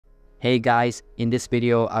Hey guys, in this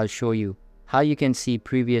video I'll show you how you can see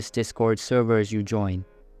previous Discord servers you joined.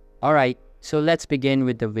 Alright, so let's begin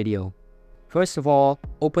with the video. First of all,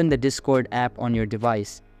 open the Discord app on your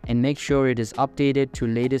device and make sure it is updated to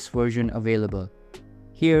latest version available.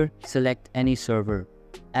 Here, select any server.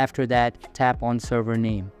 After that, tap on server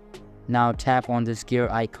name. Now tap on this gear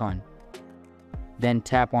icon. Then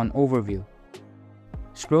tap on overview.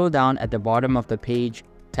 Scroll down at the bottom of the page,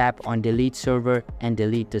 tap on delete server and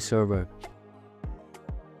delete the server.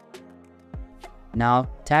 Now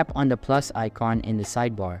tap on the plus icon in the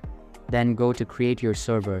sidebar. Then go to create your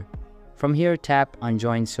server. From here tap on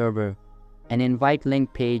join server. An invite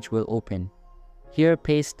link page will open. Here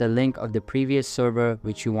paste the link of the previous server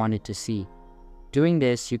which you wanted to see. Doing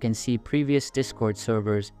this you can see previous Discord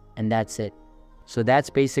servers and that's it. So that's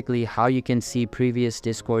basically how you can see previous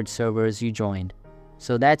Discord servers you joined.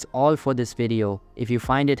 So that's all for this video. If you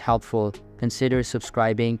find it helpful, consider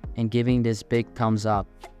subscribing and giving this big thumbs up.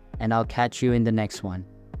 And I'll catch you in the next one.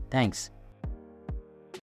 Thanks.